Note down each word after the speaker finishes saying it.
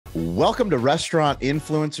Welcome to Restaurant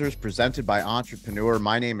Influencers presented by Entrepreneur.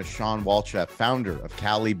 My name is Sean Walchef, founder of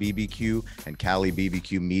Cali BBQ and Cali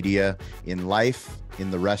BBQ Media. In life,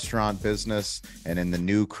 in the restaurant business, and in the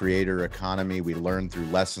new creator economy, we learn through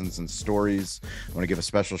lessons and stories. I want to give a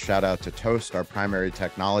special shout out to Toast, our primary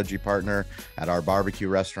technology partner at our barbecue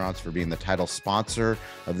restaurants, for being the title sponsor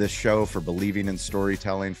of this show, for believing in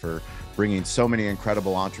storytelling, for bringing so many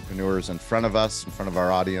incredible entrepreneurs in front of us, in front of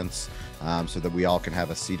our audience, so that we all can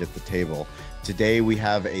have a seat at the table. Today, we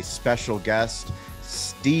have a special guest,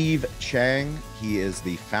 Steve Chang. He is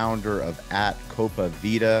the founder of Copa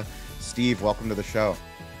Vida. Steve, welcome to the show.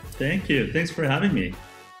 Thank you. Thanks for having me.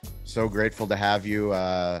 So grateful to have you.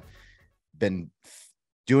 Been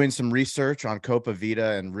doing some research on Copa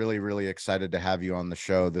Vida and really excited to have you on the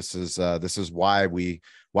show. This is why we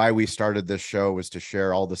started this show, was to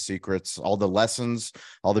share all the secrets, all the lessons,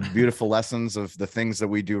 all the beautiful lessons of the things that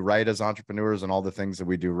we do right as entrepreneurs and all the things that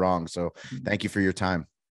we do wrong. So thank you for your time.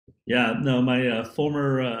 Yeah, no, my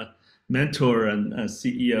former mentor and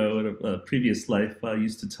CEO in a previous life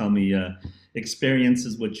used to tell me, experience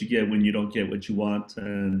is what you get when you don't get what you want.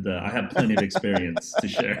 And I have plenty of experience to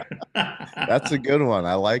share. That's a good one.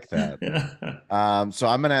 I like that. Yeah. So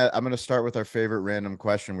I'm gonna start with our favorite random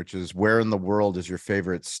question, which is, where in the world is your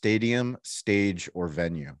favorite stadium, stage, or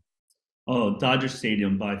venue? Oh, Dodger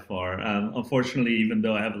Stadium by far. Unfortunately, even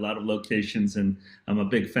though I have a lot of locations and I'm a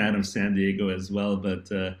big fan of San Diego as well, but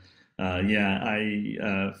yeah,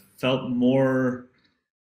 I felt more.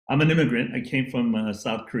 I'm an immigrant. I came from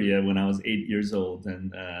South Korea when I was 8 years old,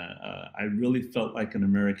 and I really felt like an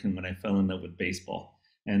American when I fell in love with baseball.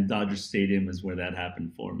 And Dodger Stadium is where that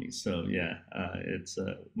happened for me. So yeah, it's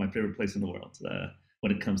my favorite place in the world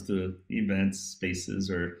when it comes to events,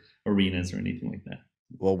 spaces, or arenas, or anything like that.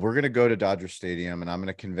 Well, we're going to go to Dodger Stadium, and I'm going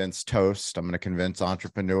to convince Toast. I'm going to convince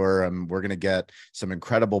Entrepreneur. And we're going to get some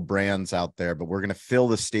incredible brands out there, but we're going to fill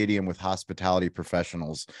the stadium with hospitality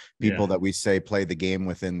professionals, people Yeah. that we say play the game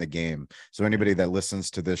within the game. So anybody that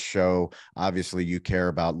listens to this show, obviously you care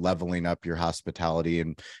about leveling up your hospitality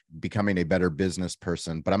and becoming a better business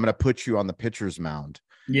person. But I'm going to put you on the pitcher's mound.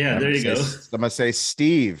 Yeah, And there you go. I'm going to say,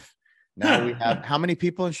 Steve, now we have how many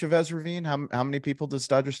people in Chavez Ravine? How many people does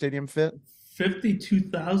Dodger Stadium fit?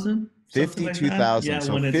 52,000, something like that. 52,000. Yeah,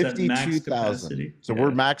 So when it's at max 52,000. capacity. So we're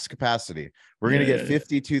Yeah, max capacity. We're going yeah, to get yeah,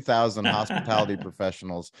 52,000 hospitality yeah.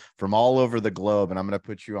 professionals from all over the globe. And I'm going to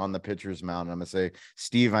put you on the pitcher's mound. And I'm going to say,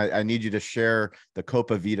 Steve, I need you to share the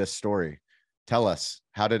Copa Vida story. Tell us,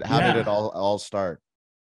 how did it Yeah. all start?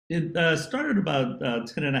 It started about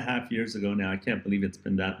 10 and a half years ago now. I can't believe it's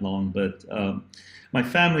been that long. But my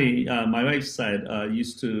family, my wife's side,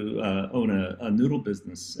 used to own a noodle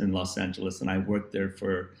business in Los Angeles, and I worked there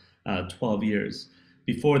for 12 years.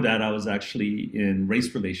 Before that, I was actually in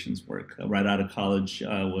race relations work. Right out of college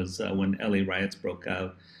was when LA riots broke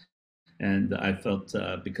out. And I felt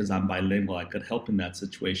because I'm bilingual, I could help in that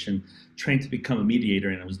situation. Trained to become a mediator,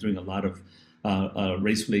 and I was doing a lot of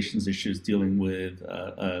race relations issues, dealing with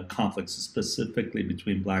conflicts specifically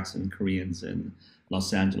between blacks and Koreans in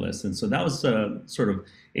Los Angeles. And so that was sort of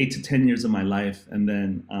 8 to 10 years of my life. And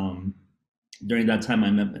then during that time,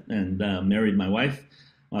 I met and married my wife,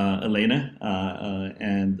 Elena,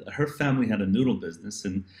 and her family had a noodle business.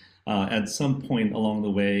 And at some point along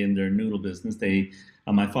the way in their noodle business,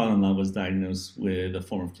 my father-in-law was diagnosed with a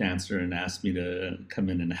form of cancer and asked me to come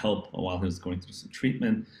in and help while he was going through some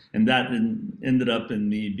treatment. And that ended up in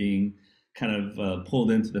me being kind of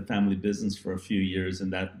pulled into the family business for a few years,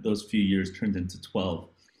 and that those few years turned into 12.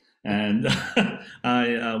 And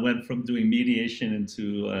I went from doing mediation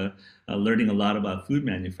into learning a lot about food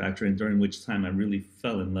manufacturing, during which time I really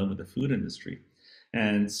fell in love with the food industry.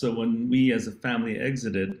 And so when we as a family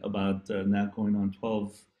exited about now going on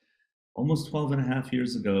 12, almost 12 and a half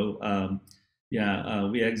years ago, yeah,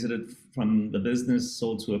 we exited from the business,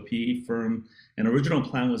 sold to a PE firm. And original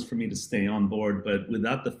plan was for me to stay on board, but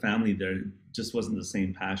without the family there, just wasn't the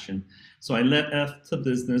same passion. So I left the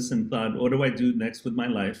business and thought, what do I do next with my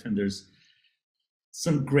life? And there's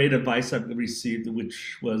some great advice I've received,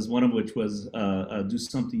 which was one of which was do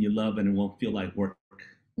something you love and it won't feel like work.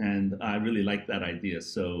 And I really liked that idea.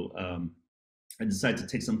 So I decided to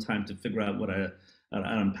take some time to figure out what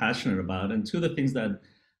I'm passionate about. And two of the things that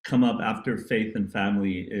come up after faith and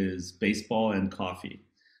family is baseball and coffee.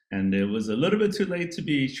 And it was a little bit too late to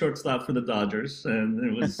be shortstop for the Dodgers, and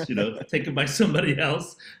it was, taken by somebody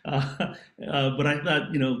else. But I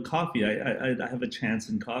thought, coffee. I have a chance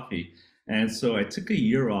in coffee, and so I took a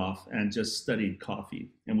year off and just studied coffee,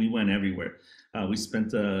 and we went everywhere. We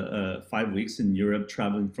spent 5 weeks in Europe,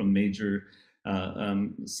 traveling from major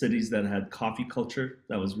cities that had coffee culture.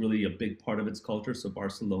 That was really a big part of its culture. So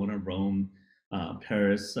Barcelona, Rome,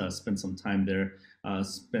 Paris, spent some time there,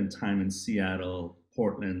 spent time in Seattle,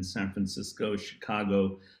 Portland, San Francisco,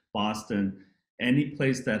 Chicago, Boston, any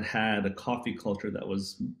place that had a coffee culture that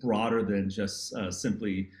was broader than just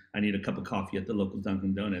simply, I need a cup of coffee at the local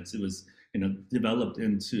Dunkin' Donuts. It was, developed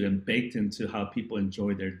into and baked into how people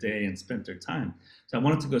enjoy their day and spent their time. So I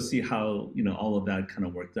wanted to go see how, all of that kind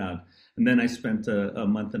of worked out. And then I spent a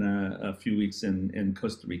month and a few weeks in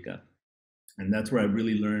Costa Rica. And that's where I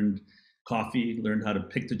really learned coffee, learned how to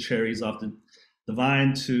pick the cherries off the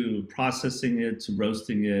vine, to processing it, to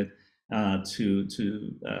roasting it,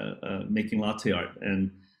 to making latte art,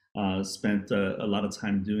 and spent a lot of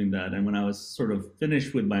time doing that. And when I was sort of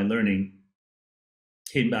finished with my learning,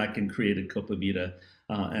 came back and created Copa Vida,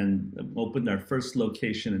 and opened our first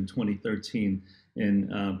location in 2013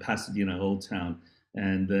 in Pasadena, Old Town.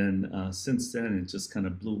 And then since then, it just kind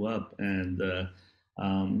of blew up, and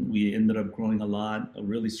we ended up growing a lot,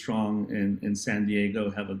 really strong in San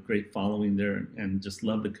Diego, have a great following there, and just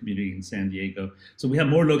love the community in San Diego. So we have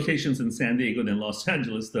more locations in San Diego than Los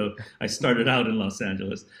Angeles, though I started out in Los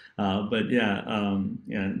Angeles. But yeah,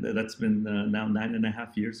 that's been now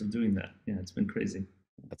 9.5 years of doing that. Yeah, it's been crazy.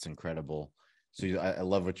 That's incredible. So I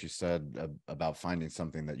love what you said about finding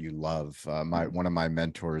something that you love. One of my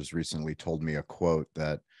mentors recently told me a quote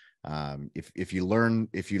that if you learn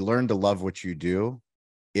to love what you do,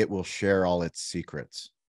 it will share all its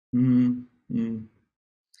secrets. Mm-hmm.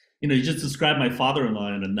 You just described my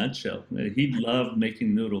father-in-law in a nutshell. He loved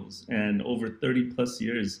making noodles, and over 30 plus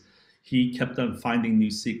years, he kept on finding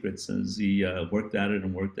new secrets as he worked at it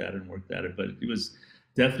and worked at it and worked at it. But it was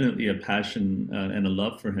definitely a passion and a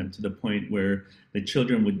love for him, to the point where the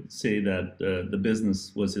children would say that the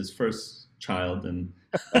business was his first child, and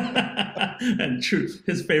and true,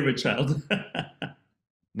 his favorite child.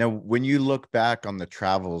 Now, when you look back on the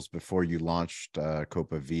travels before you launched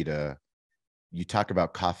Copa Vida, you talk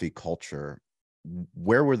about coffee culture.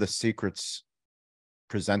 Where were the secrets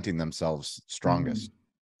presenting themselves strongest?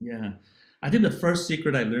 Yeah. I think the first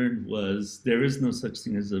secret I learned was there is no such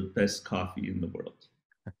thing as the best coffee in the world.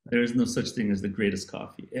 There is no such thing as the greatest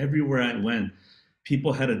coffee. Everywhere I went,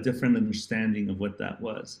 people had a different understanding of what that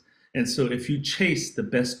was. And so if you chase the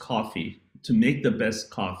best coffee to make the best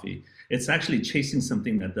coffee, it's actually chasing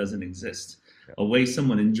something that doesn't exist. A way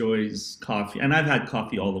someone enjoys coffee. And I've had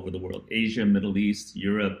coffee all over the world: Asia, Middle East,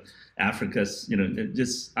 Europe, Africa.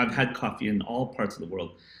 I've had coffee in all parts of the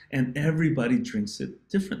world. And everybody drinks it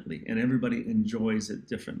differently, and everybody enjoys it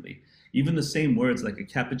differently. Even the same words, like a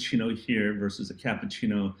cappuccino here versus a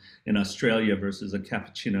cappuccino in Australia versus a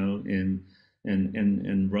cappuccino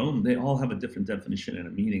in Rome, they all have a different definition and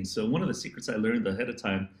a meaning. So one of the secrets I learned ahead of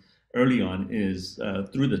time early on is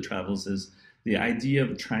through the travels is the idea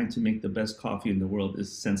of trying to make the best coffee in the world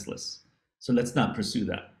is senseless. So let's not pursue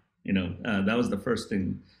that. That was the first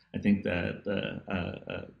thing I think that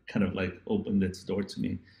kind of like opened its door to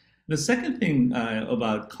me. The second thing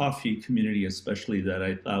about coffee community, especially, that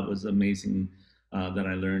I thought was amazing that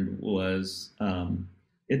I learned was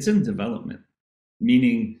it's in development,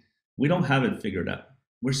 meaning we don't have it figured out.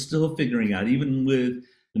 We're still figuring out, even with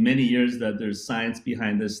the many years that there's science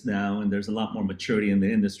behind this now, and there's a lot more maturity in the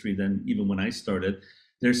industry than even when I started.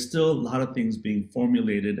 There's still a lot of things being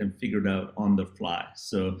formulated and figured out on the fly.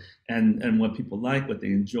 So, and what people like, what they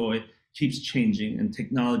enjoy, keeps changing, and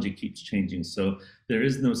technology keeps changing. So there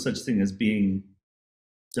is no such thing as being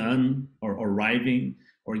done or arriving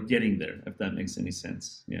or getting there, if that makes any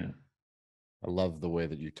sense. Yeah. I love the way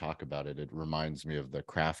that you talk about it. It reminds me of the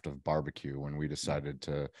craft of barbecue. When we decided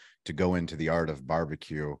to go into the art of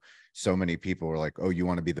barbecue, so many people were like, "Oh, you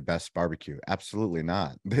want to be the best barbecue?" Absolutely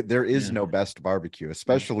not. There is no best barbecue,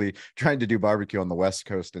 especially trying to do barbecue on the West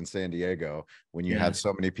Coast in San Diego, when you have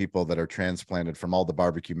so many people that are transplanted from all the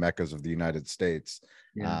barbecue meccas of the United States.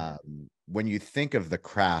 When you think of the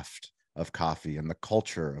craft of coffee and the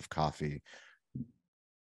culture of coffee,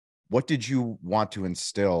 what did you want to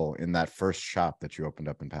instill in that first shop that you opened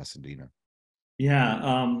up in Pasadena? Yeah,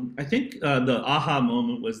 I think the aha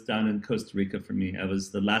moment was down in Costa Rica for me. It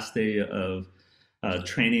was the last day of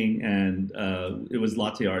training, and it was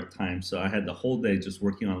latte art time. So I had the whole day just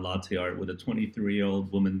working on latte art with a 23-year-old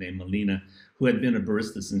woman named Melina, who had been a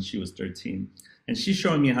barista since she was 13. And she's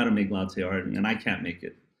showing me how to make latte art, and I can't make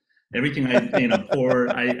it. Everything I pour,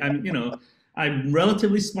 I'm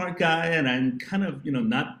relatively smart guy, and I'm kind of,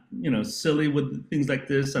 not, silly with things like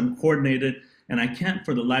this. I'm coordinated, and I can't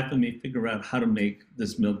for the life of me figure out how to make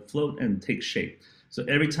this milk float and take shape. So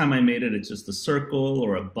every time I made it, it's just a circle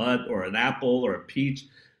or a bud or an apple or a peach.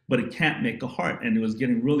 but it can't make a heart. And it was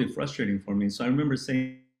getting really frustrating for me. So I remember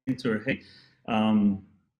saying to her, hey,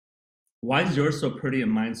 why is yours so pretty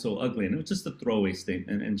and mine so ugly? And it was just a throwaway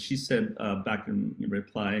statement. And she said back in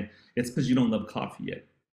reply, it's because you don't love coffee yet.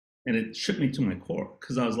 And it shook me to my core,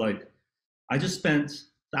 because I was like, I just spent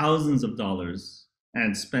thousands of dollars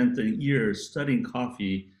and spent a year studying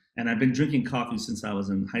coffee, and I've been drinking coffee since I was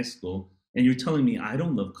in high school, and you're telling me I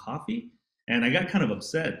don't love coffee? And I got kind of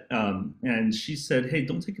upset. And she said, hey,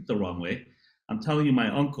 don't take it the wrong way. I'm telling you,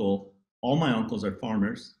 all my uncles are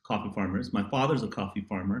farmers, coffee farmers. My father's a coffee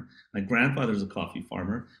farmer. My grandfather's a coffee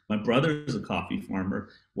farmer. My brother's a coffee farmer.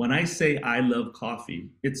 When I say I love coffee,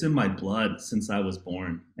 it's in my blood since I was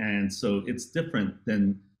born. And so it's different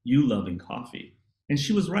than you loving coffee. And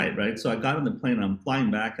she was right? So I got on the plane and I'm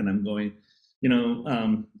flying back and I'm going,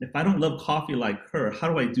 if I don't love coffee like her, how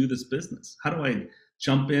do I do this business? How do I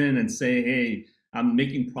jump in and say, hey, I'm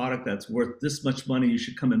making product that's worth this much money, you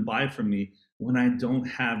should come and buy from me, when I don't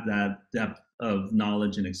have that depth of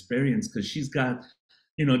knowledge and experience? Because she's got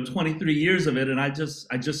 23 years of it, and I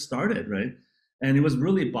just started, right? And it was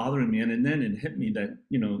really bothering me. And then it hit me that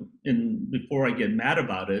before I get mad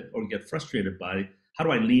about it or get frustrated by it, how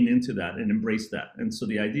do I lean into that and embrace that? And so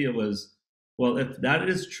the idea was, well, if that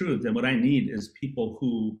is true, then what I need is people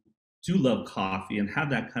who do love coffee and have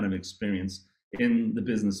that kind of experience in the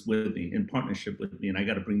business with me, in partnership with me, and I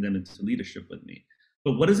got to bring them into leadership with me.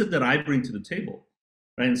 But what is it that I bring to the table,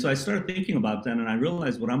 right? And so I started thinking about that, and I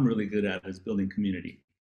realized what I'm really good at is building community.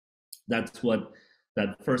 That's what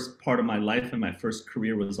that first part of my life and my first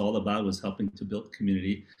career was all about, was helping to build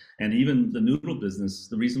community. And even the noodle business,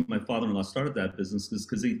 the reason my father-in-law started that business is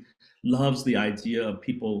because he loves the idea of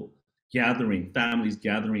people gathering, families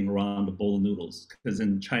gathering around a bowl of noodles. Because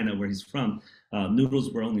in China, where he's from,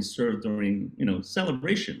 noodles were only served during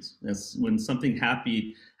celebrations. That's when something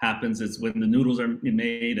happy happens. It's when the noodles are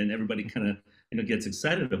made and everybody kind of gets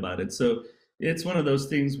excited about it. So it's one of those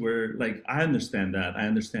things where, like, I understand that. I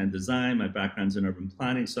understand design. My background's in urban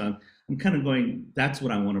planning. So I'm kind of going, that's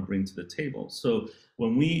what I want to bring to the table. So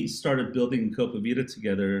when we started building Copa Vida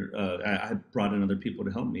together, I brought in other people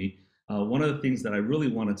to help me. One of the things that I really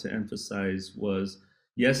wanted to emphasize was,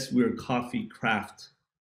 yes, we're coffee craft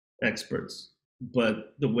experts,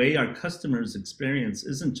 but the way our customers experience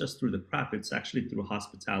isn't just through the craft, it's actually through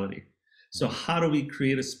hospitality. So how do we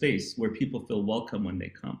create a space where people feel welcome when they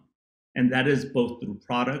come? And that is both through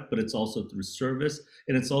product, but it's also through service,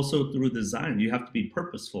 and it's also through design. You have to be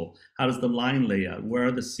purposeful. How does the line lay out? Where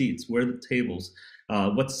are the seats? Where are the tables?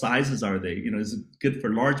 What sizes are they? Is it good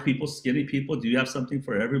for large people, skinny people? Do you have something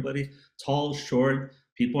for everybody? Tall, short,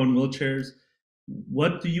 people in wheelchairs?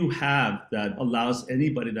 What do you have that allows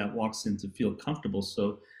anybody that walks in to feel comfortable?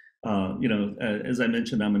 So, as I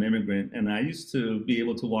mentioned, I'm an immigrant, and I used to be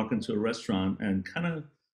able to walk into a restaurant and kind of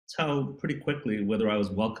tell pretty quickly whether I was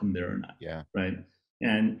welcome there or not. Yeah. Right.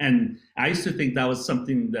 And I used to think that was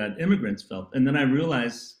something that immigrants felt. And then I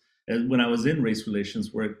realized when I was in race relations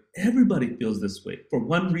where everybody feels this way for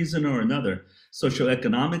one reason or another,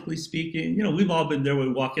 socioeconomically speaking, we've all been there where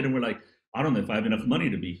we walk in and we're like, I don't know if I have enough money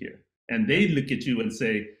to be here. And they look at you and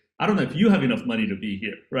say, I don't know if you have enough money to be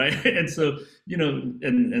here, right? And so,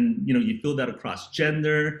 you feel that across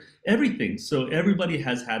gender, everything. So everybody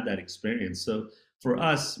has had that experience. So for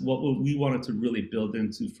us, what we wanted to really build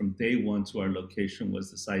into from day one to our location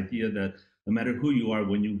was this idea that no matter who you are,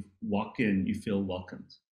 when you walk in, you feel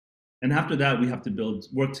welcomed. And after that, we have to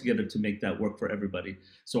work together to make that work for everybody.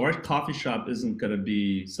 So our coffee shop isn't going to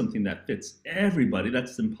be something that fits everybody.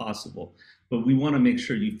 That's impossible. But we want to make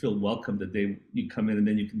sure you feel welcome the day you come in, and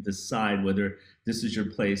then you can decide whether this is your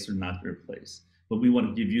place or not your place. But we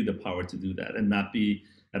want to give you the power to do that and not be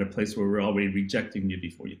at a place where we're already rejecting you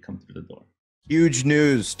before you come through the door. Huge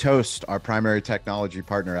news. Toast, our primary technology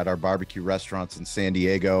partner at our barbecue restaurants in San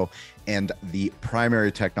Diego, and the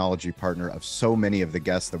primary technology partner of so many of the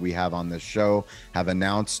guests that we have on this show, have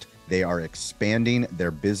announced they are expanding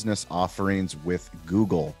their business offerings with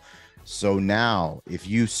Google. So now, if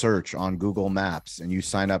you search on Google Maps and you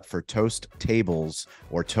sign up for Toast Tables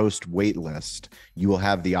or Toast Waitlist, you will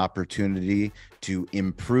have the opportunity to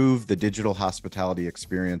improve the digital hospitality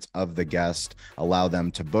experience of the guest, allow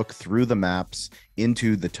them to book through the maps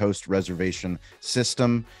into the Toast reservation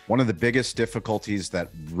system. One of the biggest difficulties that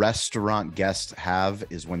restaurant guests have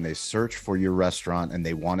is when they search for your restaurant and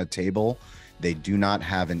they want a table, They do not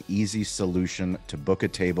have an easy solution to book a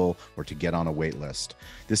table or to get on a wait list.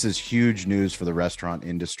 This is huge news for the restaurant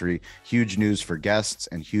industry, huge news for guests,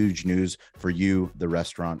 and huge news for you, the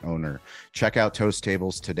restaurant owner. Check out Toast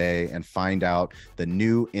Tables today and find out the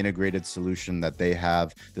new integrated solution that they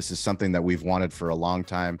have. This is something that we've wanted for a long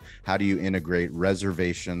time. How do you integrate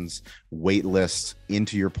reservations, wait lists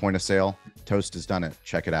into your point of sale? Toast has done it.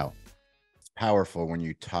 Check it out. Powerful when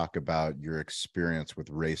you talk about your experience with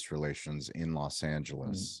race relations in Los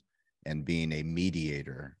Angeles and being a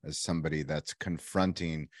mediator, as somebody that's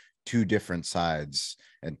confronting two different sides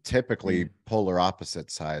and typically polar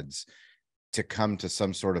opposite sides to come to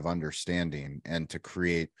some sort of understanding and to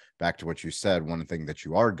create, back to what you said, one thing that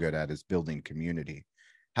you are good at is building community.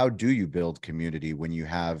 How do you build community when you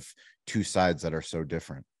have two sides that are so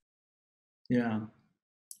different? Yeah.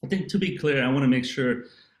 I think, to be clear, I want to make sure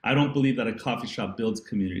I don't believe that a coffee shop builds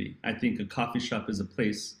community. I think a coffee shop is a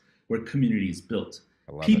place where community is built.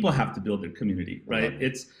 People have to build their community, right?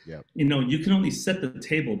 It's, Yep. You can only set the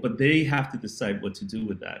table, but they have to decide what to do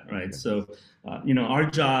with that, right? Yes. So, our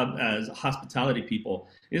job as hospitality people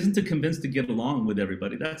isn't to convince to get along with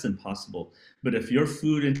everybody. That's impossible. But if your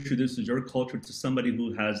food introduces your culture to somebody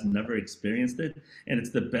who has never experienced it, and it's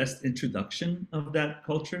the best introduction of that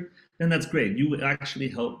culture, then that's great. You would actually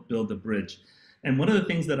help build a bridge. And one of the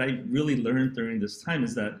things that I really learned during this time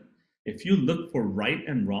is that if you look for right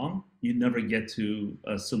and wrong, you never get to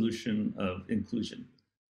a solution of inclusion,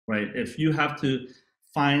 right? If you have to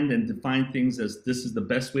find and define things as this is the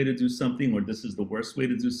best way to do something or this is the worst way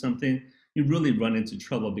to do something, you really run into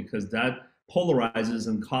trouble because that polarizes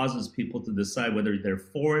and causes people to decide whether they're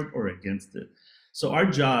for it or against it. So our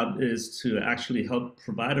job is to actually help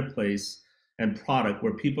provide a place and product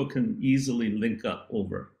where people can easily link up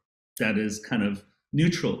over that is kind of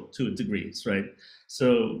neutral to a degree, right?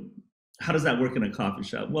 So how does that work in a coffee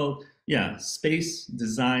shop? Well, yeah, space,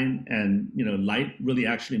 design, and light really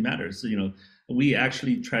actually matters. So, we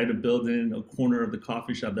actually try to build in a corner of the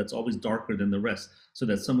coffee shop that's always darker than the rest, so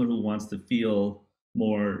that someone who wants to feel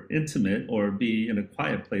more intimate or be in a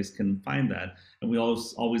quiet place can find that. And we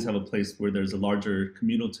always have a place where there's a larger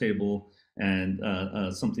communal table and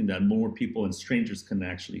something that more people and strangers can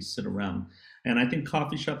actually sit around. And I think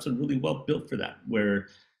coffee shops are really well built for that, where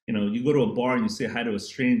you go to a bar and you say hi to a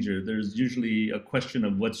stranger, there's usually a question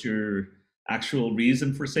of what's your actual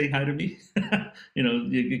reason for saying hi to me.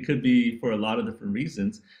 It could be for a lot of different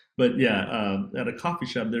reasons. But yeah, at a coffee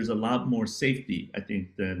shop, there's a lot more safety, I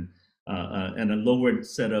think, than and a lowered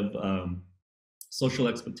set of social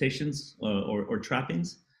expectations or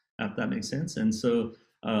trappings, if that makes sense. And so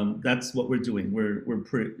that's what we're doing. We're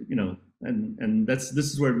pretty, and this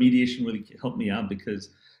is where mediation really helped me out, because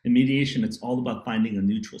in mediation, it's all about finding a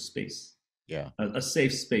neutral space. Yeah. A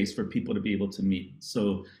safe space for people to be able to meet.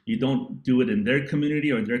 So you don't do it in their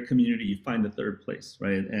community, or in their community, you find a third place,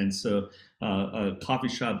 right? And so a coffee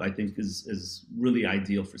shop, I think, is really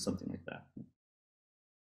ideal for something like that.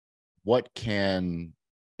 What can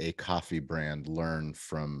a coffee brand learn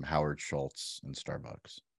from Howard Schultz and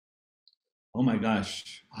Starbucks? Oh my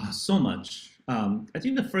gosh, so much. I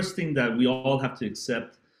think the first thing that we all have to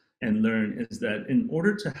accept and learn is that in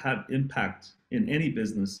order to have impact in any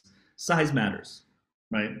business, size matters,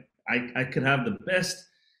 right? I could have the best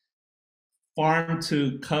farm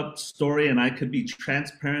to cup story and I could be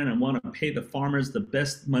transparent and want to pay the farmers the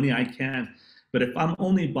best money I can. But if I'm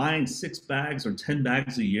only buying 6 bags or 10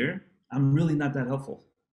 bags a year, I'm really not that helpful,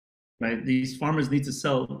 right? These farmers need to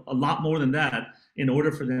sell a lot more than that in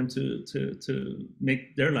order for them to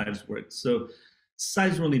make their lives work. So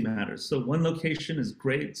size really matters. So one location is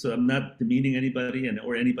great. So I'm not demeaning anybody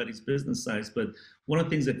or anybody's business size, but one of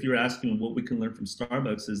the things, if you're asking what we can learn from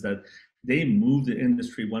Starbucks, is that they move the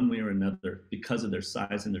industry one way or another because of their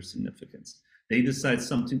size and their significance. They decide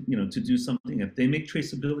something, to do something. If they make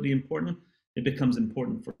traceability important, it becomes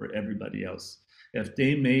important for everybody else. If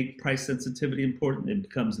they make price sensitivity important, it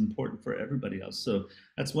becomes important for everybody else. So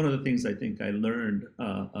that's one of the things I think I learned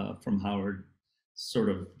from Howard sort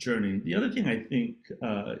of journey. The other thing I think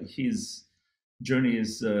his journey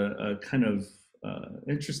is kind of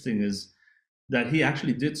interesting is that he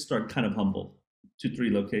actually did start kind of humble,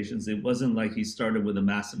 2-3 locations. It wasn't like he started with a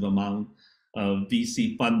massive amount of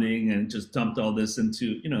VC funding and just dumped all this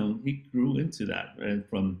into, he grew into that, right?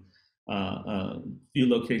 From few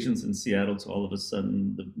locations in Seattle to all of a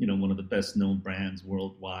sudden, one of the best known brands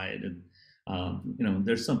worldwide. And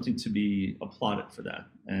there's something to be applauded for that,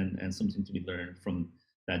 and something to be learned from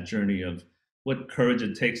that journey of what courage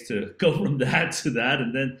it takes to go from that to that.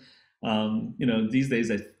 And then, these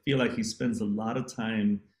days I feel like he spends a lot of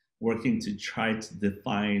time working to try to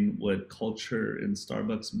define what culture in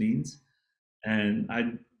Starbucks means. And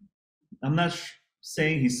I'm not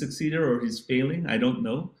saying he succeeded or he's failing. I don't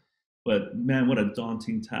know. But man, what a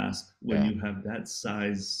daunting task when Yeah. you have that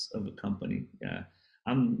size of a company. Yeah.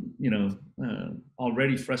 I'm,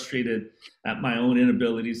 already frustrated at my own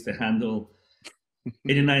inabilities to handle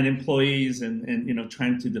 89 employees and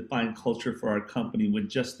trying to define culture for our company with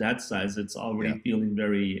just that size. It's Yeah. already feeling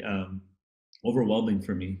very overwhelming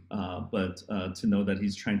for me. But to know that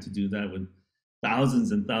he's trying to do that with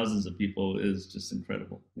thousands and thousands of people is just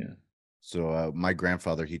incredible. Yeah. So my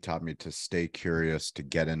grandfather, he taught me to stay curious, to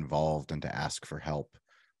get involved, and to ask for help.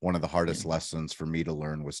 One of the Yeah. hardest lessons for me to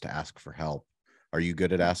learn was to ask for help. Are you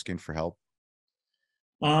good at asking for help?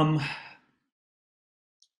 Um,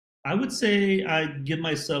 I would say I give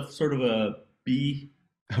myself sort of a B,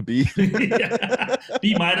 A B? yeah,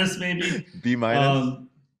 B minus maybe. B minus? Um,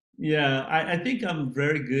 yeah, I think I'm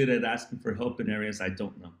very good at asking for help in areas I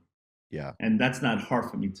don't know. Yeah. And that's not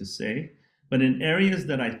hard for me to say. But in areas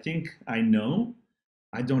that I think I know,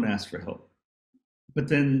 I don't ask for help. But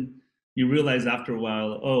then you realize after a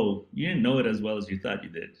while, oh, you didn't know it as well as you thought you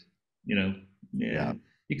did. You know, Yeah. and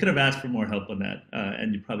you could have asked for more help on that,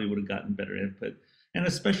 and you probably would have gotten better input. And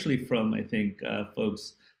especially from, I think,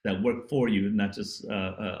 folks that work for you, and not just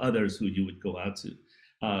others who you would go out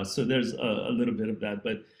to. So there's a little bit of that,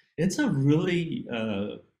 but it's a really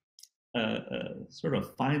sort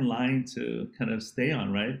of fine line to kind of stay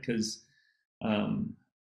on, right? Because um,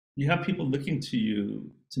 you have people looking to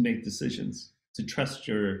you to make decisions, to trust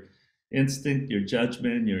your instinct, your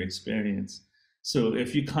judgment, your experience. So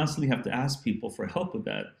if you constantly have to ask people for help with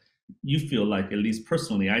that, you feel like, at least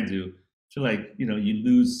personally, I do feel like you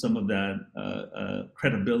lose some of that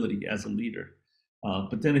credibility as a leader.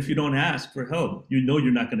 But then if you don't ask for help,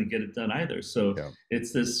 you're not going to get it done either. So Yeah.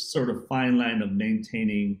 it's this sort of fine line of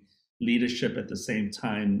maintaining leadership at the same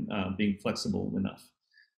time being flexible enough.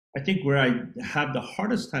 I think where I have the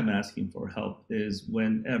hardest time asking for help is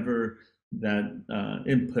whenever that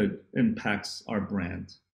input impacts our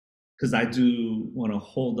brand, because I do want to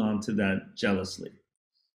hold on to that jealously.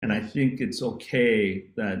 And I Yes. think it's okay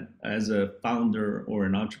that as a founder or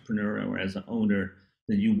an entrepreneur or as an owner,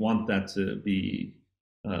 that you want that to be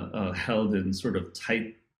held in sort of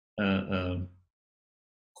tight uh, uh,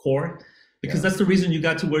 core, because Yeah. that's the reason you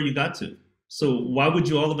got to where you got to. So why would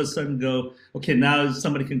you all of a sudden go, okay, now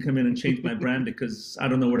somebody can come in and change my brand because I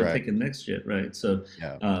don't know where to take Correct. it next yet, right? So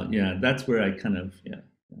Yeah. yeah, that's where I kind of yeah.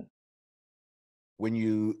 When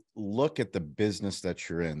you look at the business that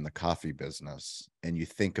you're in, the coffee business, and you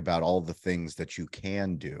think about all the things that you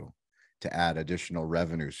can do to add additional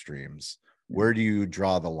revenue streams, Yeah. where do you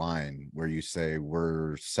draw the line where you say,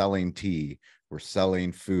 we're selling tea, we're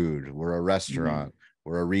selling food, we're a Mhm. restaurant,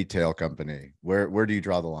 we're a retail company? Where do you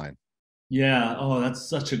draw the line? Yeah. Oh, that's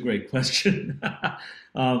such a great question. I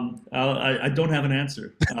don't have an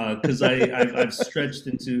answer because I've stretched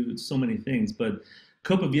into so many things. But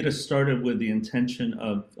Copa Vida started with the intention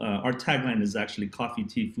of our tagline is actually coffee,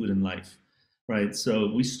 tea, food, and life, right?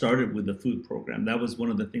 So we started with the food program. That was one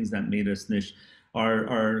of the things that made us niche.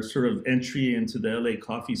 Our sort of entry into the LA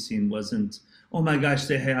coffee scene wasn't, oh my gosh,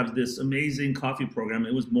 they have this amazing coffee program.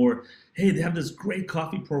 It was more, hey, they have this great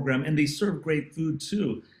coffee program and they serve great food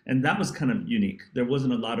too, and that was kind of unique. There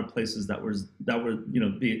wasn't a lot of places that were that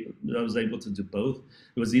was able to do both.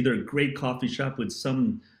 It was either a great coffee shop with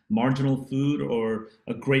some marginal food or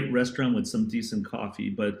a great restaurant with some decent coffee.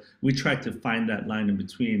 But we tried to find that line in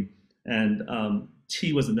between. And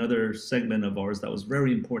tea was another segment of ours that was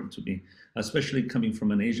very important to me, especially coming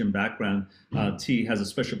from an Asian background. Tea has a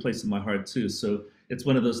special place in my heart too. So it's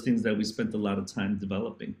one of those things that we spent a lot of time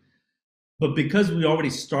developing. But because we already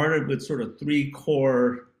started with sort of three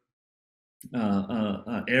core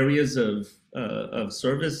areas of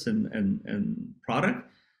service and product.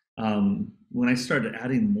 When I started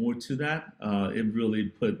adding more to that, it really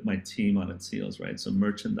put my team on its heels, right? So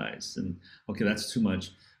merchandise and okay, that's too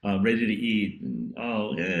much. Ready to eat, and,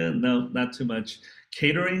 oh yeah, no, not too much.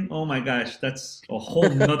 Catering, oh my gosh, that's a whole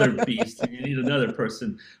nother beast. You need another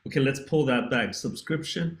person. Okay, let's pull that back.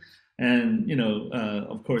 Subscription, and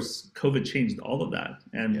of course, COVID changed all of that,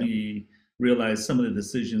 and Yeah. we realized some of the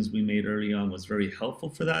decisions we made early on was very helpful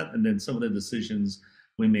for that, and then some of the decisions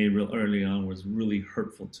we made real early on was really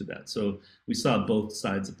hurtful to that. So we saw both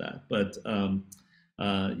sides of that. But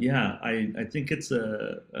yeah, I think it's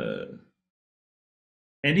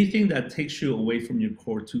anything that takes you away from your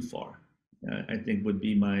core too far. I think would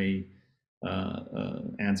be my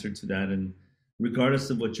answer to that. And regardless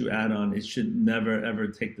of what you add on, it should never ever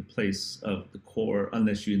take the place of the core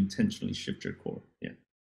unless you intentionally shift your core. Yeah.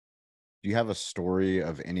 Do you have a story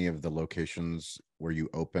of any of the locations where you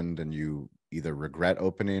opened and you either regret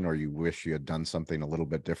opening or you wish you had done something a little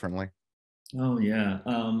bit differently? Oh yeah.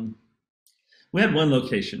 We had one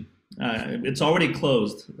location. It's already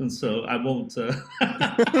closed, and so I won't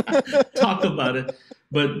talk about it.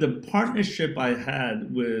 But the partnership I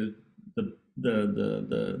had with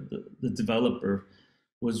the developer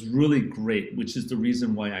was really great, which is the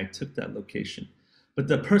reason why I took that location. But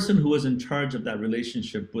the person who was in charge of that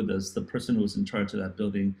relationship with us, the person who was in charge of that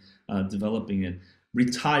building, developing it,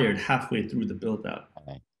 retired halfway through the build out.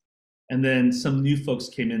 And then some new folks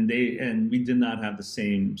came in. We did not have the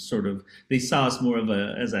same sort of. They saw us more of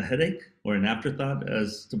as a headache or an afterthought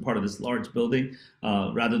as to part of this large building,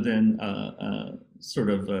 rather than sort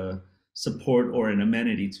of support or an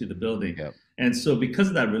amenity to the building. Yep. And so, because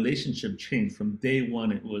of that relationship change from day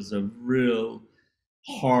one, it was a real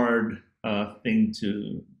hard thing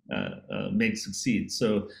to make succeed.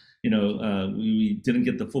 So, we didn't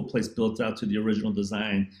get the full place built out to the original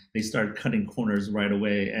design. They started cutting corners right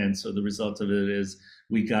away. And so the result of it is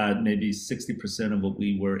we got maybe 60% of what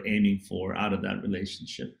we were aiming for out of that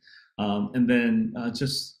relationship. And then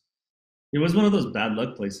it was one of those bad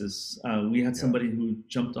luck places. We had somebody who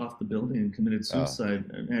jumped off the building and committed suicide,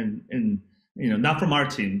 and not from our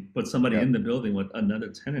team, but somebody in the building with another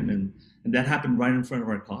tenant, and that happened right in front of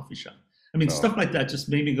our coffee shop. I mean, stuff like that just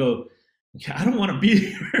made me go, okay, I don't want to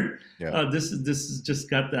be here. This is just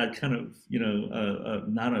got that kind of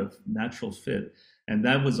not a natural fit, and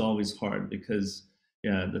that was always hard because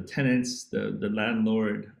the tenants, the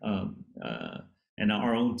landlord, and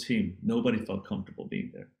our own team, nobody felt comfortable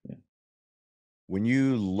being there. Yeah. When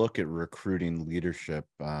you look at recruiting leadership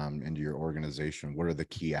into your organization, what are the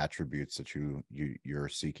key attributes that you're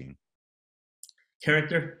seeking?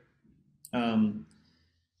 Character,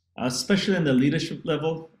 especially in the leadership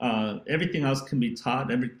level. Everything else can be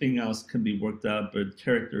taught, everything else can be worked out, but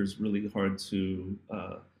character is really hard to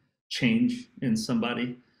change in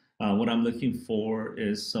somebody. What I'm looking for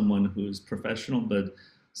is someone who's professional, but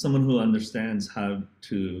someone who understands how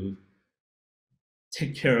to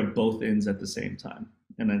take care of both ends at the same time.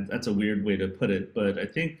 And that's a weird way to put it, but I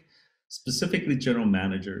think specifically general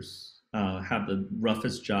managers have the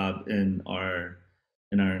roughest job in our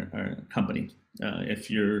company. If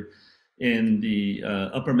you're in the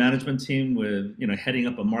upper management team with heading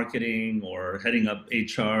up a marketing or heading up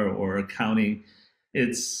HR or accounting,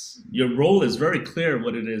 your role is very clear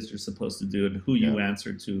what it is you're supposed to do and who you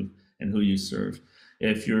answer to and who you serve.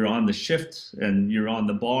 If you're on the shift and you're on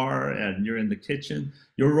the bar and you're in the kitchen,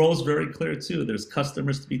 your role is very clear too. There's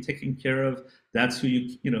customers to be taken care of. That's who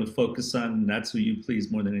you focus on. And that's who you please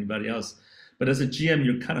more than anybody else. But as a GM,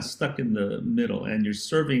 you're kind of stuck in the middle and you're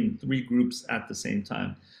serving three groups at the same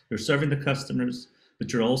time. You're serving the customers,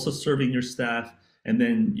 but you're also serving your staff, and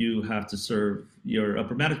then you have to serve your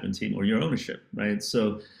upper management team or your ownership, right?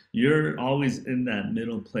 So you're always in that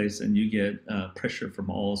middle place and you get pressure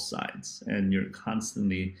from all sides, and you're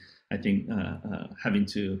constantly, I think, having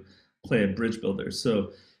to play a bridge builder.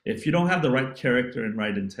 So if you don't have the right character and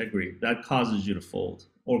right integrity, that causes you to fold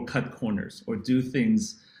or cut corners or do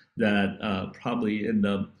things that probably end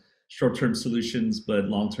up short-term solutions but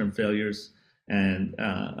long-term failures. And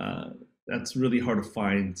that's really hard to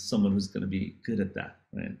find someone who's going to be good at that,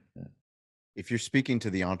 right? If you're speaking to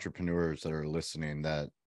the entrepreneurs that are listening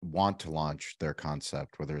that want to launch their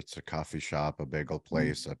concept, whether it's a coffee shop, a bagel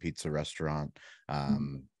place, a pizza restaurant,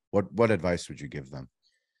 what advice would you give them?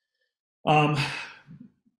 I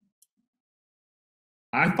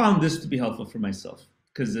found this to be helpful for myself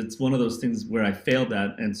because it's one of those things where I failed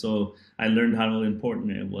at, and so I learned how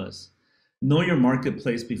important it was. Know your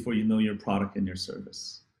marketplace before you know your product and your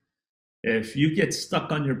service. If you get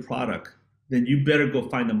stuck on your product, then you better go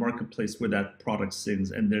find a marketplace where that product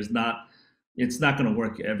sings, and it's not going to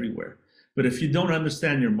work everywhere. But if you don't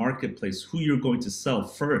understand your marketplace, who you're going to sell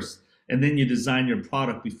first, and then you design your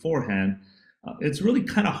product beforehand, it's really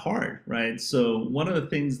kind of hard, right? So one of the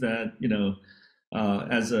things that,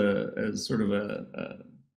 as sort of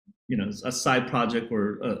a side project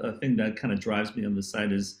or a thing that kind of drives me on the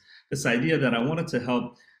side is this idea that I wanted to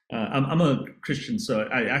help. I'm a Christian, so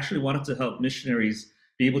I actually wanted to help missionaries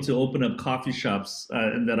be able to open up coffee shops,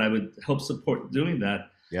 and that I would help support doing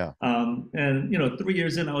that. Yeah. And 3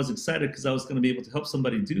 years in, I was excited because I was going to be able to help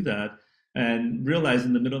somebody do that, and realized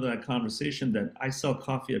in the middle of that conversation that I sell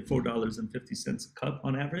coffee at $4.50 a cup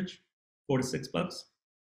on average, $4 to $6.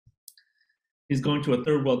 He's going to a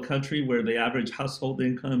third world country where the average household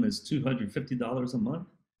income is $250 a month.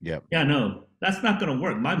 Yep. Yeah, no, that's not going to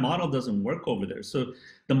work. My model doesn't work over there. So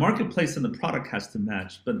the marketplace and the product has to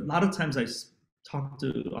match. But a lot of times I talk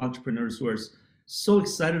to entrepreneurs who are so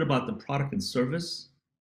excited about the product and service,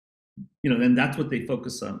 then that's what they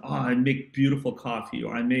focus on. Oh, I make beautiful coffee,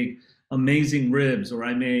 or I make amazing ribs, or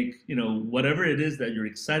I make, whatever it is that you're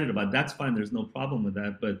excited about. That's fine. There's no problem with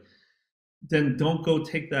that. But then don't go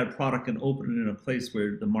take that product and open it in a place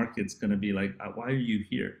where the market's going to be like, why are you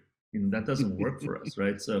here? That doesn't work for us,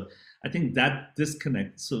 right? So I think that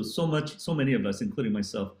disconnect. So many of us, including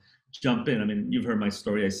myself, jump in. I mean, you've heard my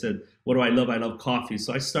story. I said, what do I love? I love coffee.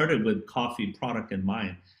 So I started with coffee product in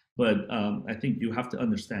mind. But I think you have to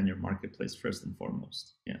understand your marketplace first and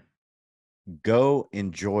foremost. Yeah. Go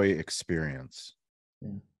enjoy experience.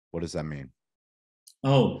 Yeah. What does that mean?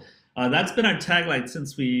 Oh, that's been our tagline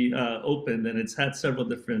since we opened, and it's had several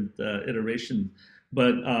different iterations.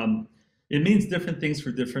 But it means different things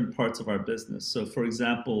for different parts of our business. So, for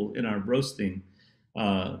example, in our roasting,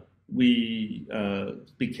 uh, I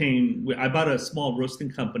bought a small roasting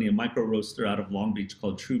company, a micro roaster out of Long Beach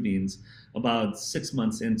called True Beans, about 6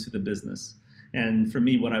 months into the business. And for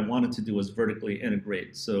me, what I wanted to do was vertically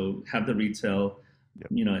integrate. So have the retail,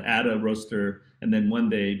 Yep. add a roaster, and then one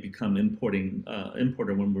day become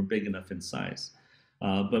importer when we're big enough in size.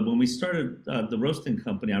 But when we started the roasting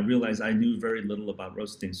company, I realized I knew very little about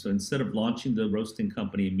roasting. So instead of launching the roasting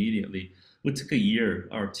company immediately, we took a year,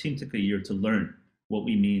 our team took a year to learn what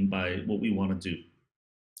we mean by what we want to do.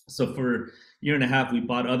 So for a year and a half, we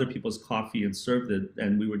bought other people's coffee and served it,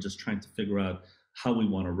 and we were just trying to figure out how we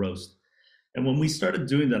want to roast. And when we started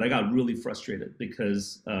doing that, I got really frustrated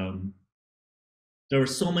because there were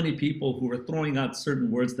so many people who were throwing out certain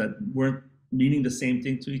words that weren't meaning the same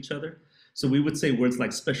thing to each other. So we would say words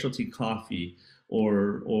like specialty coffee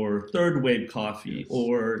or third wave coffee, Yes.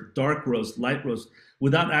 or dark roast, light roast,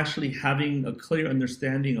 without actually having a clear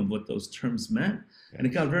understanding of what those terms meant. Yes. And it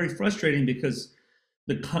got very frustrating because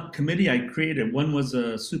the committee I created, one was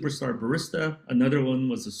a superstar barista, another one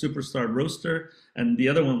was a superstar roaster, and the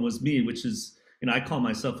other one was me, which is, I call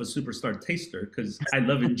myself a superstar taster because I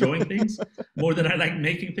love enjoying things more than I like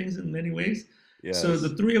making things in many ways. Yes. So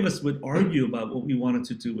the three of us would argue about what we wanted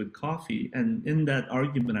to do with coffee. And in that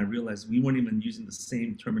argument, I realized we weren't even using the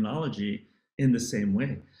same terminology in the same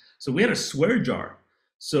way. So we had a swear jar.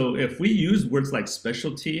 So if we use words like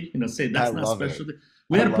specialty, say that's not specialty,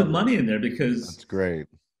 we had to put money in there because that's great.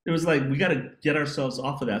 It was like, we got to get ourselves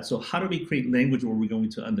off of that. So how do we create language where we're going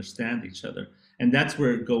to understand each other? And that's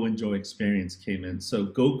where Go Enjoy Experience came in. So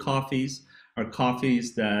Go Coffees are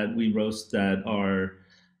coffees that we roast that are,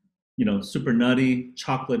 super nutty,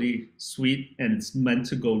 chocolatey, sweet, and it's meant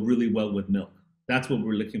to go really well with milk. That's what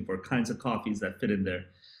we're looking for, kinds of coffees that fit in there.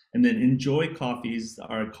 And then Enjoy Coffees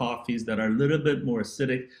are coffees that are a little bit more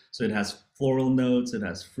acidic. So it has floral notes, it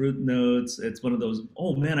has fruit notes. It's one of those,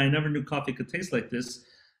 oh man, I never knew coffee could taste like this.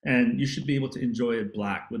 And you should be able to enjoy it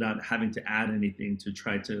black without having to add anything to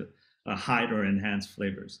try to hide or enhance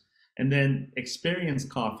flavors. And then experience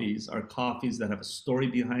coffees are coffees that have a story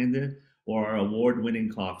behind it or are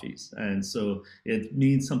award-winning coffees. And so it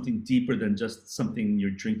means something deeper than just something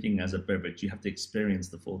you're drinking as a beverage. You have to experience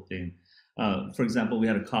the full thing. For example, we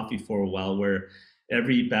had a coffee for a while where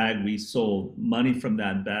every bag we sold, money from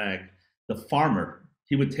that bag, the farmer,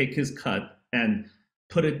 he would take his cut and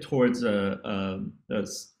put it towards a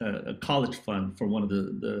college fund for one of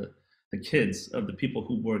the kids of the people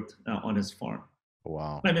who worked on his farm.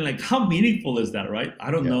 Wow. I mean, like, how meaningful is that, right?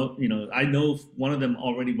 I don't know. I know one of them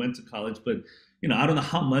already went to college, but, I don't know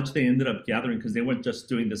how much they ended up gathering because they weren't just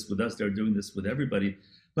doing this with us. They were doing this with everybody.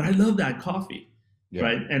 But I love that coffee,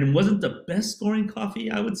 right? And it wasn't the best scoring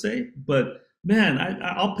coffee, I would say, but man,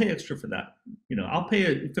 I'll pay extra for that. I'll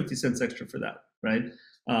pay 50 cents extra for that, right?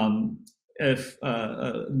 If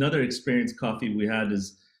another experienced coffee we had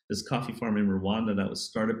is this coffee farm in Rwanda that was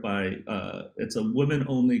started by, it's a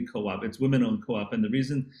women-only co-op. It's women-owned co-op. And the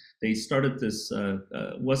reason they started this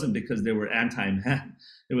wasn't because they were anti-man.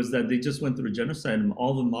 It was that they just went through a genocide and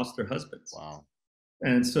all of them lost their husbands. Wow.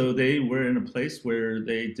 And so they were in a place where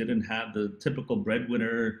they didn't have the typical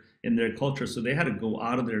breadwinner in their culture. So they had to go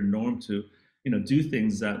out of their norm to, do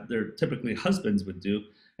things that their typically husbands would do.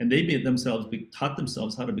 And they taught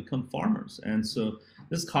themselves how to become farmers. And so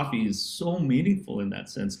this coffee is so meaningful in that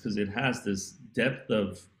sense because it has this depth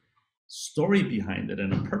of story behind it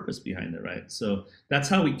and a purpose behind it, right? So that's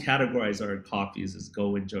how we categorize our coffees as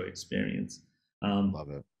Go Enjoy Experience. Love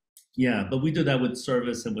it. Yeah, but we do that with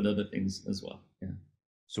service and with other things as well. Yeah.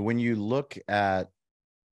 So when you look at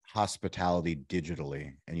hospitality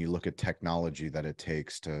digitally and you look at technology that it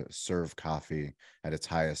takes to serve coffee at its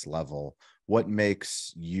highest level, what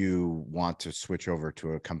makes you want to switch over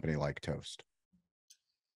to a company like Toast?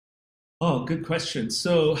 Oh, good question.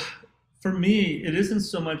 So for me, it isn't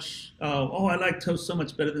so much, I like Toast so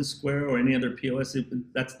much better than Square or any other POS.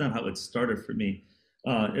 That's not how it started for me.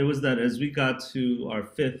 It was that as we got to our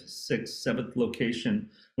fifth, sixth, seventh location,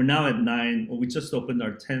 we're now at nine. Well, we just opened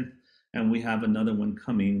our 10th, and we have another one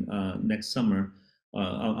coming next summer.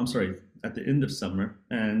 I'm sorry, at the end of summer.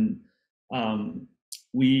 And um,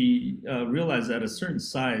 we realized at a certain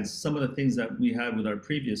size, some of the things that we had with our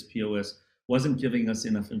previous POS wasn't giving us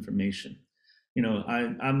enough information.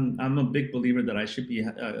 I'm a big believer that I should be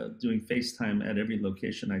doing FaceTime at every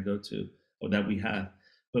location I go to or that we have.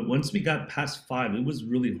 But once we got past five, it was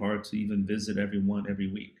really hard to even visit everyone every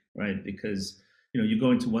week, right? Because you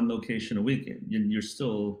go into one location a week, and you're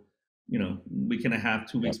still, week and a half,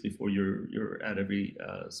 2 weeks Yep. before you're at every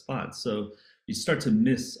spot. So you start to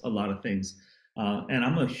miss a lot of things. And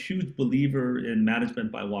I'm a huge believer in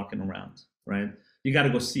management by walking around, right? You got to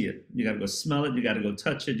go see it, you got to go smell it, you got to go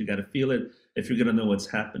touch it, you got to feel it if you're going to know what's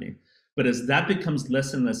happening. But as that becomes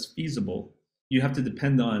less and less feasible, you have to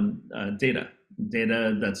depend on data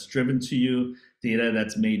that's driven to you, data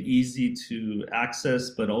that's made easy to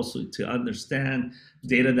access, but also to understand,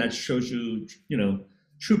 data that shows you,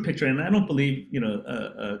 true picture. And I don't believe,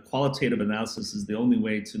 a qualitative analysis is the only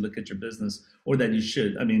way to look at your business, or that you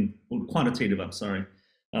should. I mean, well, quantitative. I'm sorry.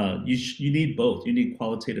 You need both. You need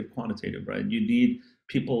qualitative, quantitative, right? You need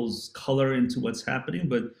people's color into what's happening,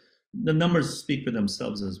 but the numbers speak for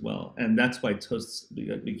themselves as well. And that's why Toasts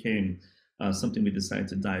became something we decided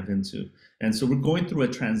to dive into. And so we're going through a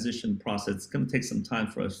transition process. It's going to take some time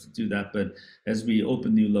for us to do that. But as we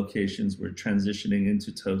open new locations, we're transitioning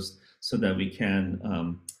into Toast so that we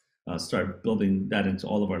can start building that into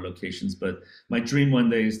all of our locations. But my dream one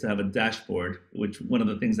day is to have a dashboard, which one of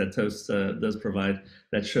the things that Toast does provide,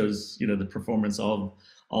 that shows the performance of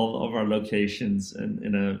all of our locations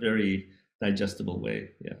in a very digestible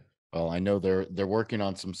way. Yeah. Well, I know they're working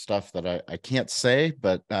on some stuff that I can't say,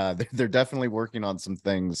 but they're definitely working on some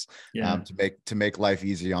things Yeah. to make life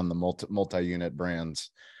easy on the multi-unit brands.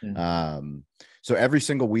 Yeah. So every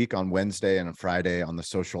single week on Wednesday and on Friday on the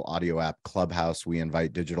social audio app Clubhouse, we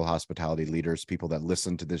invite digital hospitality leaders, people that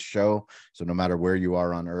listen to this show. So no matter where you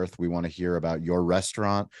are on earth, we want to hear about your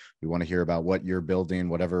restaurant. We want to hear about what you're building,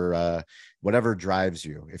 whatever drives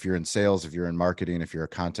you. If you're in sales, if you're in marketing, if you're a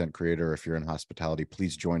content creator, if you're in hospitality,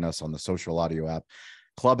 please join us on the social audio app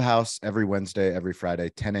Clubhouse every Wednesday, every Friday,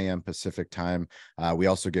 10 a.m. Pacific time. We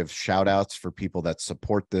also give shout outs for people that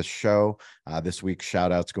support this show. This week's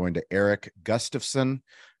shout outs going to Eric Gustafson.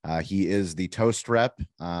 He is the Toast rep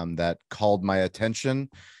that called my attention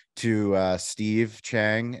to Steve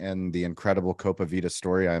Chang and the incredible Copa Vida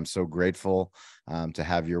story. I am so grateful to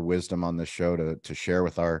have your wisdom on the show to share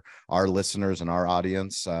with our listeners and our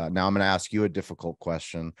audience. Now I'm going to ask you a difficult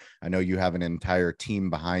question. I know you have an entire team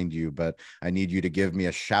behind you, but I need you to give me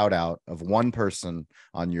a shout out of one person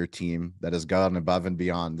on your team that has gone above and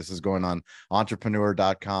beyond. This is going on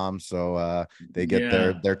entrepreneur.com, so they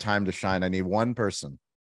get their time to shine. I need one person.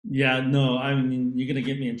 Yeah, no, I mean, you're gonna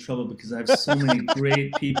get me in trouble because I have so many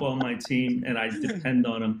great people on my team and I depend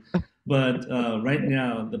on them. But right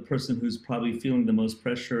now, the person who's probably feeling the most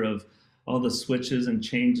pressure of all the switches and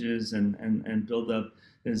changes and build up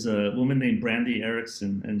is a woman named Brandy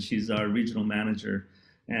Erickson, and she's our regional manager.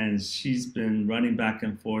 And she's been running back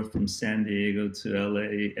and forth from San Diego to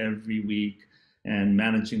LA every week and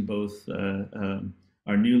managing both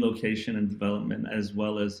our new location and development, as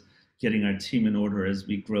well as getting our team in order as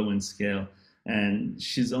we grow and scale. And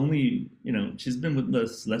she's only, she's been with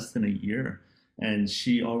us less than a year, and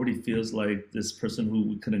she already feels like this person who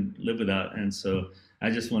we couldn't live without. And so I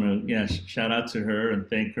just want to, shout out to her and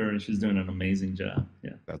thank her. And she's doing an amazing job.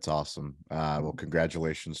 Yeah. That's awesome. Well,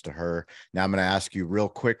 congratulations to her. Now I'm going to ask you real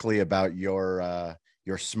quickly about your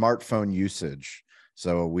smartphone usage.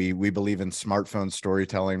 So we believe in smartphone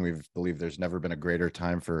storytelling. We believe there's never been a greater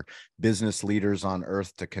time for business leaders on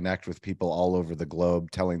earth to connect with people all over the globe,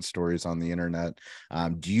 telling stories on the internet.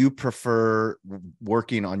 Do you prefer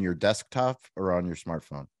working on your desktop or on your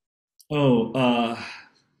smartphone? Oh,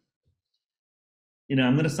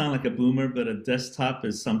 I'm going to sound like a boomer, but a desktop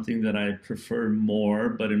is something that I prefer more.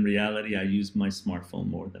 But in reality, I use my smartphone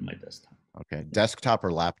more than my desktop. Okay. Desktop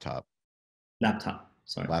or laptop? Laptop.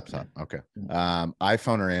 Sorry. Laptop. Okay.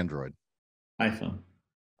 iPhone or Android? iPhone.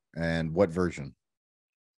 And what version?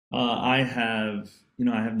 I have,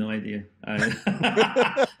 I have no idea. I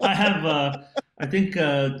have, I think.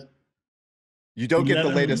 You don't get the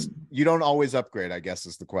latest. You don't always upgrade, I guess,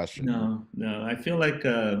 is the question. No. I feel like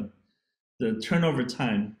the turnover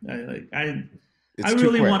time. I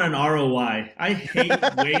really want an ROI. I hate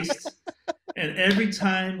waste, and every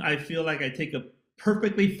time I feel like I take a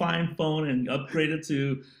perfectly fine phone and upgrade it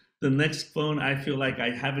to the next phone, I feel like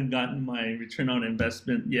I haven't gotten my return on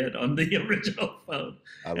investment yet on the original phone.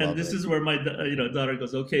 I And love this it. is where my daughter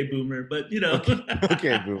goes, okay, boomer. But Okay.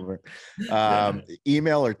 Okay, boomer. yeah,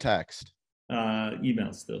 Email or text?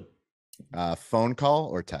 email still, Phone call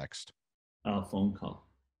or text? phone call.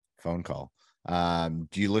 Phone call.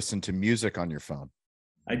 Do you listen to music on your phone?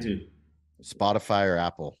 I do. Spotify or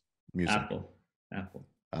Apple Music? Apple, Apple.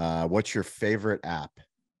 What's your favorite app?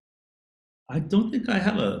 I don't think I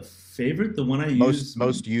have a favorite. The one I Most use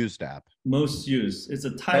most used app. most use. It's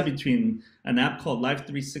a tie That between an app called Life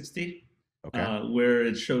 360, okay. where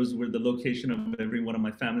it shows where the location of every one of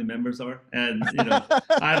my family members are. And,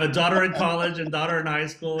 I have a daughter in college and daughter in high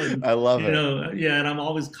school. And, I love it. yeah, and I'm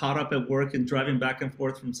always caught up at work and driving back and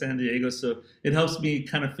forth from San Diego. So it helps me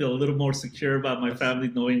kind of feel a little more secure about my family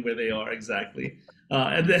knowing where they are exactly.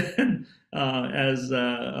 And then as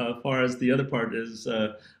far as the other part is,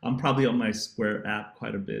 I'm probably on my Square app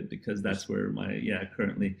quite a bit because that's where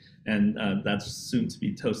currently, and that's soon to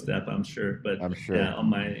be Toast app, I'm sure. But I'm sure. yeah, on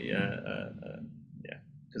my yeah,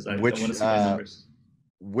 because I want to see my numbers.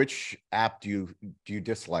 Which app do you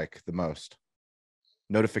dislike the most?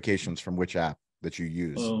 Notifications from which app that you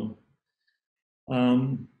use? Oh,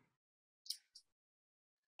 um,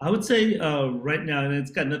 I would say right now, and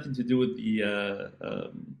it's got nothing to do with the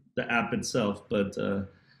app itself, but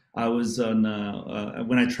I was on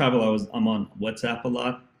when I travel, I'm on WhatsApp a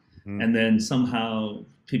lot, Mhm. and then somehow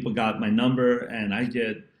people got my number, and I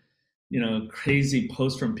get crazy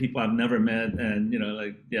posts from people I've never met, and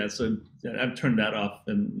so I've turned that off,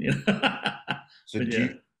 and So but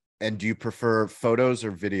yeah, do you prefer photos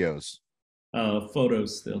or videos?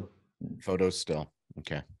 photos still. Photos still.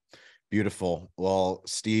 Okay. Beautiful. Well,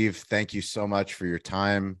 Steve, thank you so much for your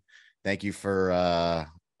time. Thank you for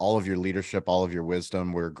all of your leadership, all of your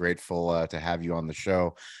wisdom. We're grateful to have you on the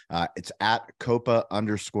show. It's at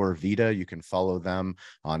Copa_Vida. You can follow them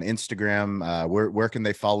on Instagram. Where can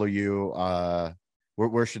they follow you?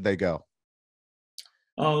 Where should they go?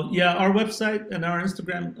 Oh, yeah, our website and our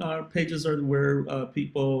Instagram pages are where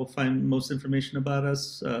people find most information about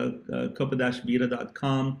us.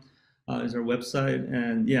 Copa-Vida.com is our website.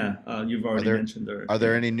 And yeah, you've already mentioned our. Are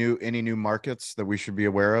there Yeah. any new markets that we should be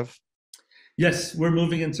aware of? Yes, we're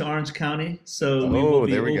moving into Orange County. So we will Oh,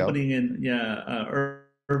 be there we go. opening in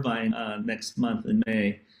Irvine next month in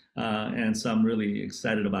May. And so I'm really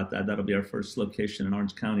excited about that. That'll be our first location in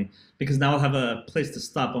Orange County because now I'll have a place to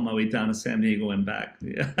stop on my way down to San Diego and back.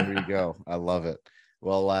 Yeah. There you go. I love it.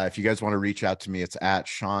 Well, if you guys want to reach out to me, it's at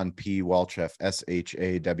Shawn P. Walchef,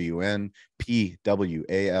 SHAWN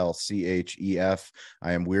PWALCHEF.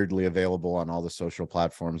 I am weirdly available on all the social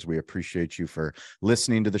platforms. We appreciate you for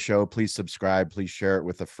listening to the show. Please subscribe. Please share it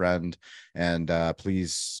with a friend. And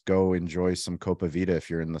please go enjoy some Copa Vida if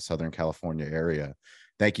you're in the Southern California area.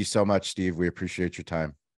 Thank you so much, Steve. We appreciate your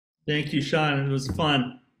time. Thank you, Shawn. It was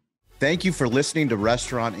fun. Thank you for listening to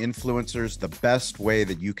Restaurant Influencers. The best way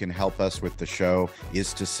that you can help us with the show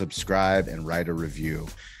is to subscribe and write a review.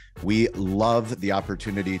 We love the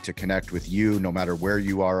opportunity to connect with you no matter where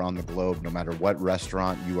you are on the globe, no matter what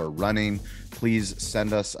restaurant you are running. Please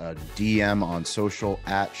send us a DM on social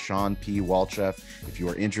at Shawn P. Walchef. If you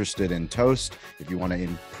are interested in Toast, if you want to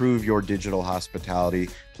improve your digital hospitality,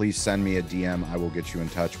 please send me a DM. I will get you in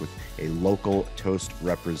touch with a local Toast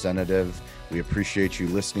representative. We appreciate you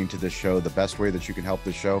listening to this show. The best way that you can help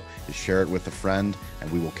the show is share it with a friend,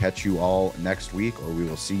 and we will catch you all next week, or we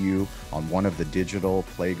will see you on one of the digital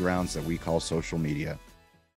playgrounds that we call social media.